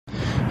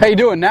How you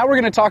doing? Now we're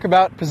going to talk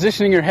about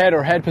positioning your head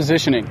or head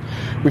positioning.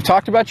 We've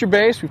talked about your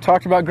base, we've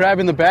talked about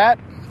grabbing the bat,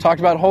 talked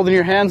about holding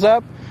your hands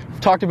up, we've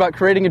talked about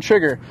creating a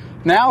trigger.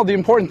 Now the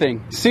important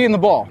thing, seeing the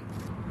ball.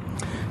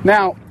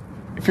 Now,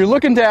 if you're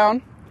looking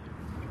down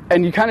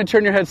and you kind of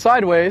turn your head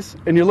sideways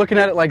and you're looking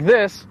at it like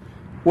this,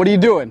 what are you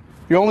doing?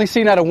 You're only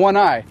seeing out of one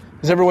eye.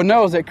 As everyone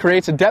knows, that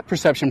creates a depth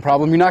perception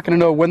problem. You're not going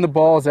to know when the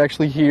ball is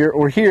actually here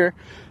or here.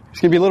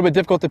 It's going to be a little bit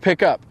difficult to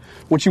pick up.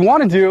 What you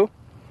want to do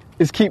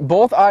is keep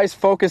both eyes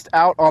focused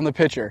out on the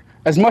pitcher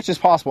as much as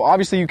possible.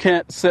 Obviously, you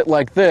can't sit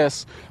like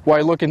this while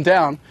you're looking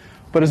down,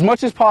 but as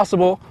much as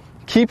possible,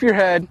 keep your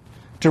head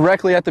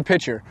directly at the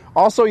pitcher.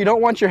 Also, you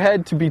don't want your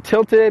head to be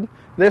tilted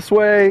this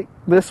way,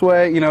 you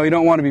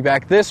don't want to be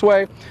back this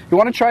way. You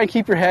want to try and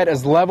keep your head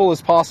as level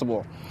as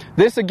possible.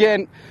 This,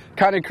 again,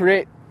 kind of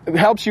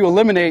helps you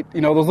eliminate,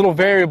 those little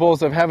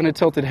variables of having a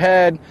tilted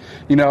head,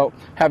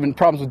 having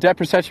problems with depth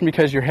perception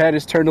because your head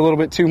is turned a little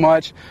bit too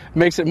much. It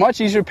makes it much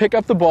easier to pick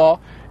up the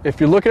ball if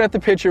you're looking at the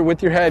pitcher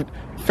with your head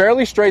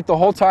fairly straight the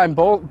whole time,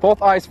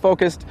 both eyes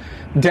focused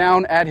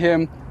down at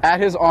him, at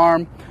his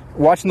arm,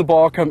 watching the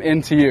ball come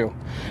into you.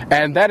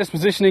 And that is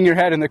positioning your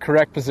head in the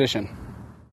correct position.